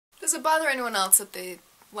Does it bother anyone else that the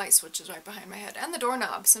light switch is right behind my head? And the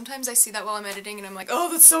doorknob. Sometimes I see that while I'm editing and I'm like, oh,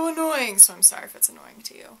 that's so annoying. So I'm sorry if it's annoying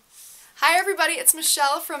to you. Hi everybody, it's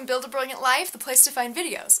Michelle from Build a Brilliant Life, the place to find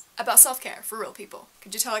videos about self-care for real people.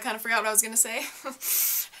 Could you tell I kind of forgot what I was going to say?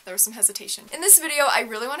 There was some hesitation. In this video, I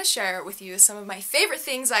really want to share with you some of my favorite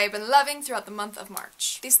things I have been loving throughout the month of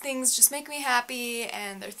March. These things just make me happy,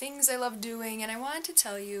 and they're things I love doing, and I wanted to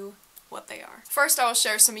tell you what they are. First, I will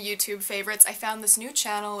share some YouTube favorites. I found this new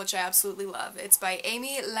channel, which I absolutely love. It's by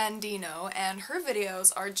Amy Landino, and her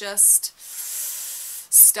videos are just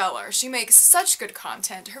stellar. She makes such good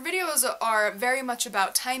content. Her videos are very much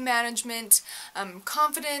about time management,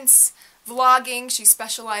 confidence, vlogging. She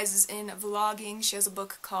specializes in vlogging. She has a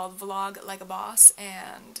book called Vlog Like a Boss,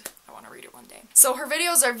 and I want to read it one day. So her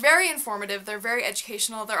videos are very informative, they're very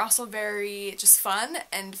educational, they're also very just fun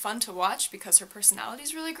and fun to watch because her personality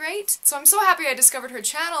is really great. So I'm so happy I discovered her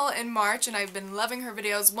channel in March and I've been loving her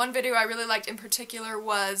videos. One video I really liked in particular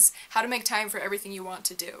was how to make time for everything you want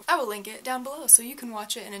to do. I will link it down below so you can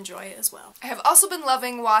watch it and enjoy it as well. I have also been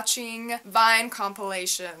loving watching Vine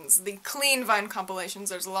compilations, the clean Vine compilations.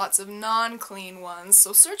 There's lots of non-clean ones,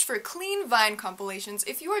 so search for clean Vine compilations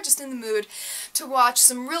if you are just in the mood to watch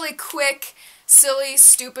some really quick, silly,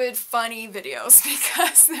 stupid, funny videos,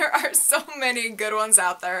 because there are so many good ones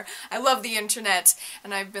out there. I love the internet,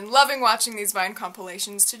 and I've been loving watching these Vine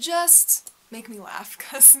compilations to just make me laugh,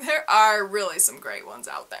 because there are really some great ones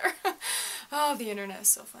out there. Oh, the internet is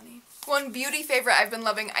so funny. One beauty favorite I've been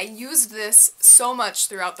loving, I used this so much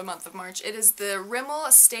throughout the month of March. It is the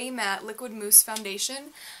Rimmel Stay Matte Liquid Mousse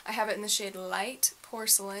Foundation. I have it in the shade Light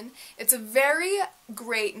Porcelain. It's a very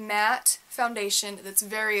great matte foundation that's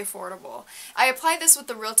very affordable. I apply this with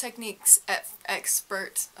the Real Techniques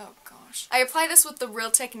Expert. Oh gosh. I apply this with the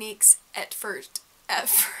Real Techniques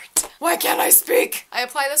Why can't I speak? I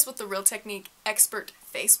apply this with the Real Technique Expert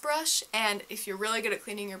face brush, and if you're really good at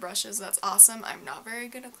cleaning your brushes, that's awesome. I'm not very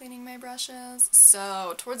good at cleaning my brushes,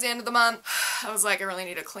 so towards the end of the month, I was like, I really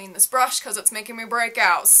need to clean this brush because it's making me break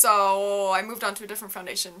out, so I moved on to a different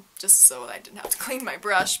foundation just so I didn't have to clean my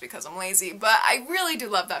brush because I'm lazy, but I really do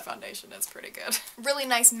love that foundation. It's pretty good. Really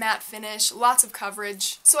nice matte finish, lots of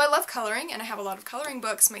coverage. So I love coloring, and I have a lot of coloring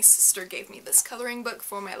books. My sister gave me this coloring book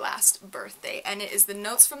for my last birthday, and it is the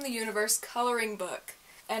Notes from the Universe coloring book.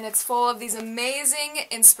 And it's full of these amazing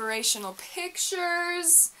inspirational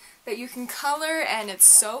pictures that you can color, and it's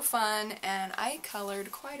so fun, and I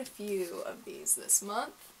colored quite a few of these this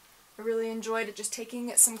month. I really enjoyed it, just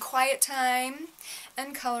taking some quiet time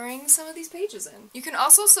and coloring some of these pages in. You can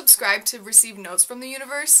also subscribe to receive Notes from the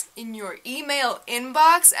Universe in your email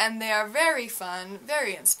inbox, and they are very fun,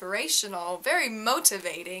 very inspirational, very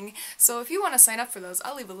motivating, so if you want to sign up for those,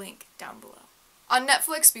 I'll leave a link down below. On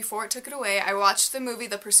Netflix, before it took it away, I watched the movie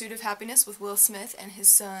The Pursuit of Happiness with Will Smith and his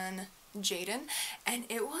son, Jaden, and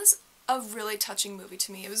it was a really touching movie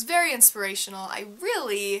to me. It was very inspirational. I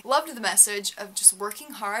really loved the message of just working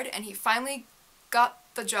hard, and he finally got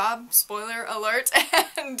the job, spoiler alert,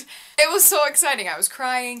 and it was so exciting. I was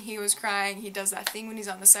crying, he was crying, he does that thing when he's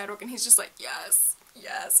on the sidewalk, and he's just like, yes,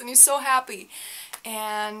 yes, and he's so happy.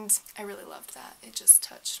 And I really loved that. It just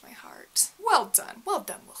touched my heart. Well done, Will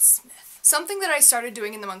Smith. Something that I started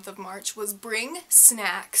doing in the month of March was bring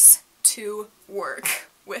snacks to work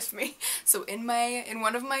with me. So in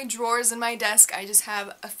one of my drawers in my desk, I just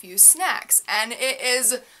have a few snacks, and it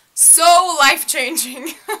is so life-changing.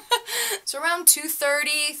 So around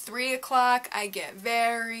 2:30, 3 o'clock, I get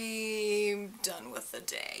very done with the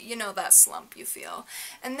day. You know that slump you feel.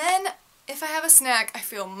 And then if I have a snack, I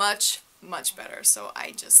feel much better. So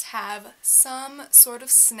I just have some sort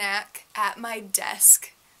of snack at my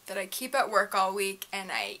desk that I keep at work all week,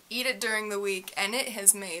 and I eat it during the week, and it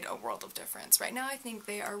has made a world of difference. Right now I think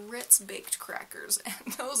they are Ritz baked crackers,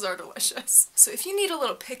 and those are delicious. So if you need a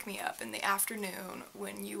little pick-me-up in the afternoon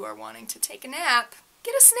when you are wanting to take a nap,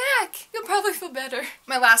 get a snack! You'll probably feel better.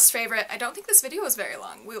 My last favorite, I don't think this video is very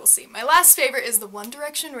long, we will see. My last favorite is the One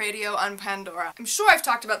Direction radio on Pandora. I'm sure I've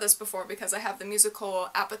talked about this before because I have the musical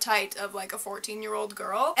appetite of like a 14-year-old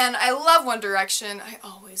girl, and I love One Direction, I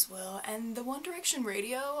always will, and the One Direction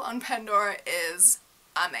radio on Pandora is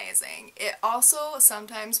amazing. It also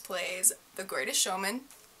sometimes plays The Greatest Showman,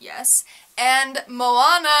 yes, and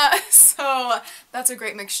Moana, so that's a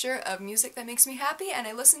great mixture of music that makes me happy, and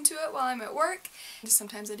I listen to it while I'm at work. Just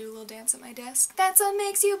sometimes I do a little dance at my desk. That's what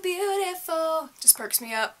makes you beautiful. Just perks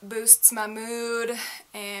me up, boosts my mood,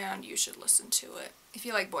 and you should listen to it if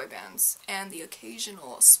you like boy bands and the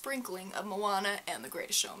occasional sprinkling of Moana and The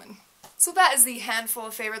Greatest Showman. So that is the handful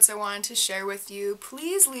of favorites I wanted to share with you.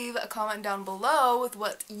 Please leave a comment down below with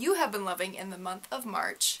what you have been loving in the month of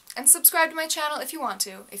March. And subscribe to my channel if you want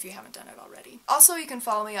to, if you haven't done it already. Also, you can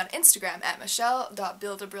follow me on Instagram at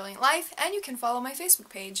michelle.buildabrilliantlife, and you can follow my Facebook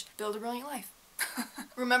page, Build a Brilliant Life.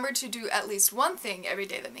 Remember to do at least one thing every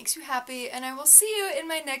day that makes you happy, and I will see you in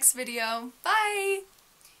my next video. Bye!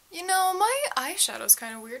 You know, my eyeshadow's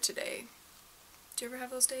kind of weird today. Do you ever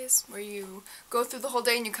have those days where you go through the whole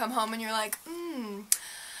day and you come home and you're like,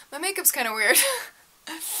 my makeup's kind of weird.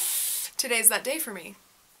 Today's that day for me.